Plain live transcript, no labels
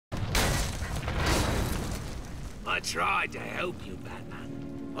tried to help you,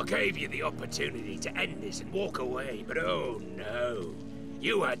 Batman. I gave you the opportunity to end this and walk away, but oh no.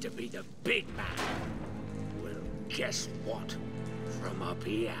 You had to be the big man. Well, guess what? From up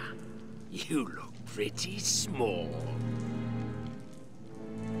here, you look pretty small.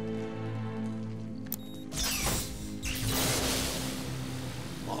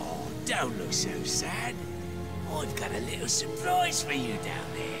 Oh, don't look so sad. I've got a little surprise for you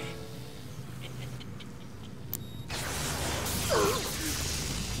down there.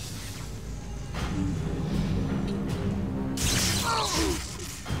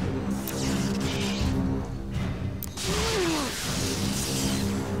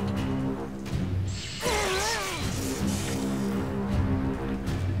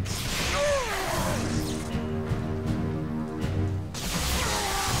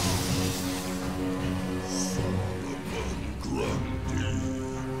 Solomun Grundy,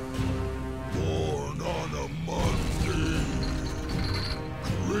 born on a Monday,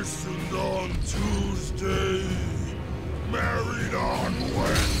 christened on Tuesday, married on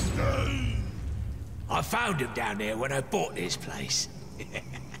Wednesday. I found him down there when I bought this place.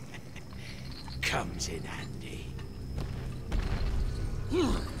 Comes in handy.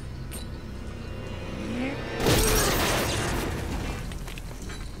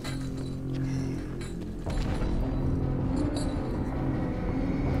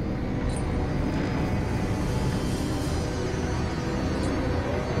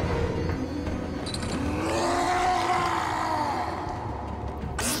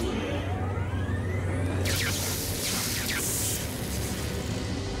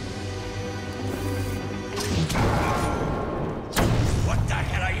 What the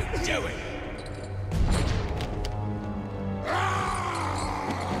hell are you doing?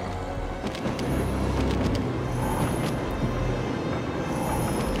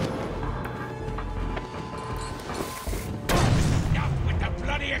 Enough with the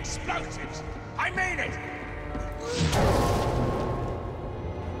bloody explosives! I mean it!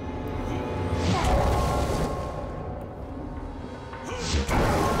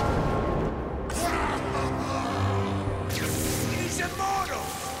 He's immortal!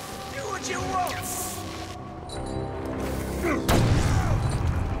 Do what you want!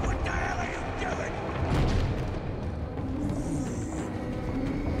 What the hell are you doing?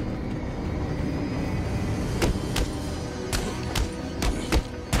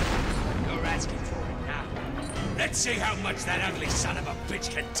 You're asking for it now. Let's see how much that ugly son of a bitch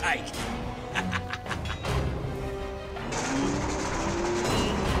can take.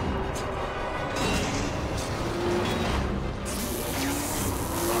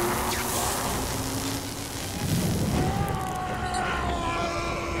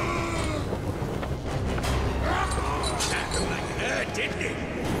 Sounded like it hurt, didn't it?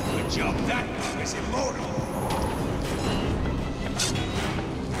 Good job that bug is immortal.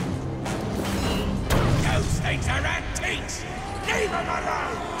 Those things are antiques! Leave them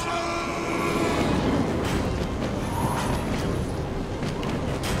alone!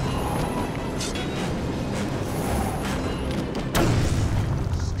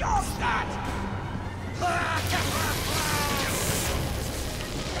 Stop that!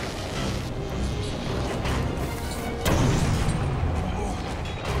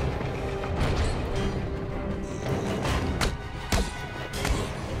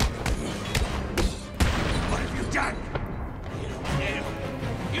 What have you done?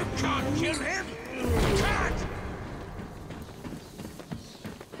 You can't kill him! You can't!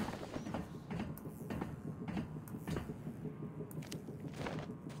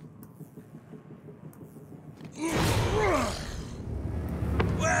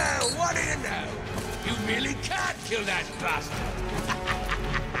 Well, what do you know? You really can't kill that bastard!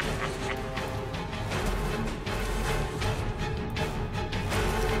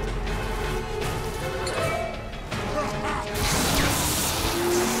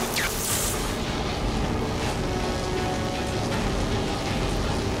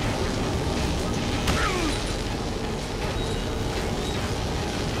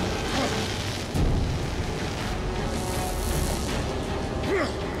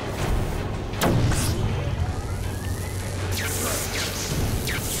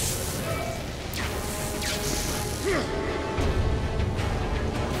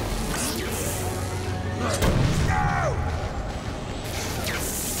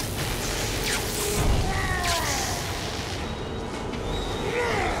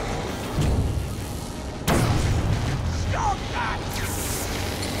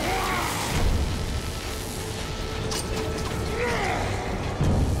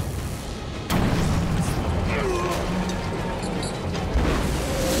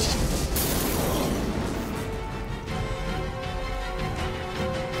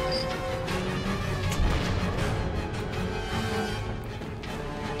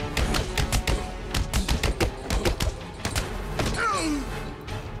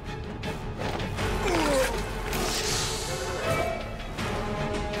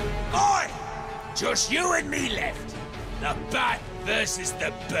 Just you and me left. The bat versus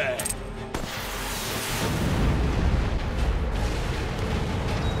the bird.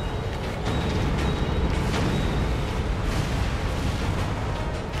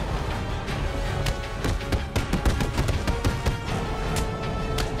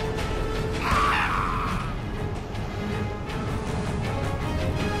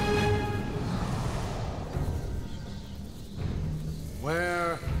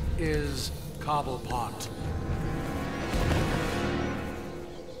 Where is Cobblepot?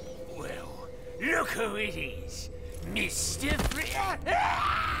 Well, look who it is. Mr.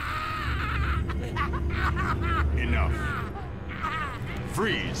 Enough.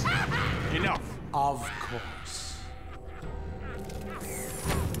 Freeze. Enough. Of course.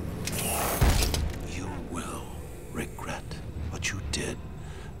 You will regret what you did,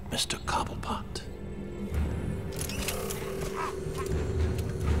 Mr. Cobblepot.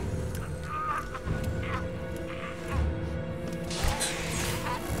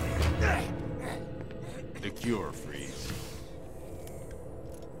 The cure, Freeze.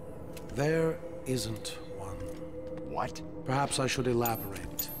 There isn't one. What? Perhaps I should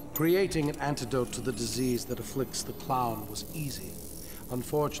elaborate. Creating an antidote to the disease that afflicts the clown was easy.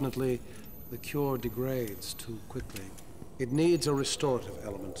 Unfortunately, the cure degrades too quickly. It needs a restorative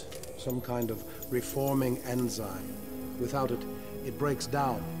element, some kind of reforming enzyme. Without it, it breaks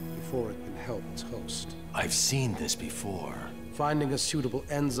down before it can help its host. I've seen this before. Finding a suitable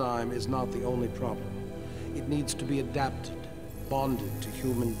enzyme is not the only problem. It needs to be adapted, bonded to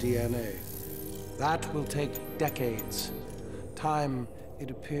human DNA. That will take decades. Time,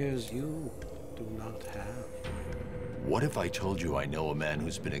 it appears, you do not have. What if I told you I know a man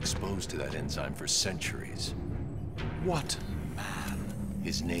who's been exposed to that enzyme for centuries? What man?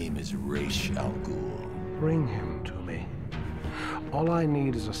 His name is Ra's al Ghul. Bring him to me. All I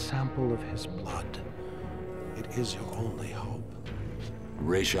need is a sample of his blood. It is your only hope.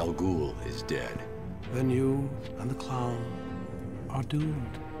 Ra's al Ghul is dead. Then you and the clown are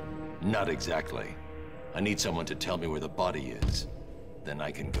doomed. Not exactly. I need someone to tell me where the body is. Then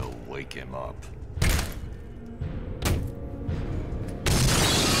I can go wake him up.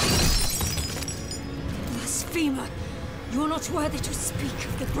 Blasphemer! You're not worthy to speak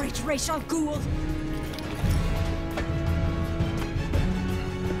of the great Ra's al Ghul!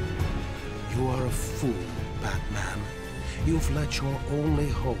 You are a fool, Batman. You've let your only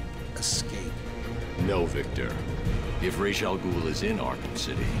hope escape. No, Victor. If Ra's al Ghul is in Arkham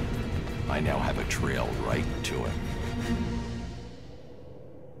City, I now have a trail right to him.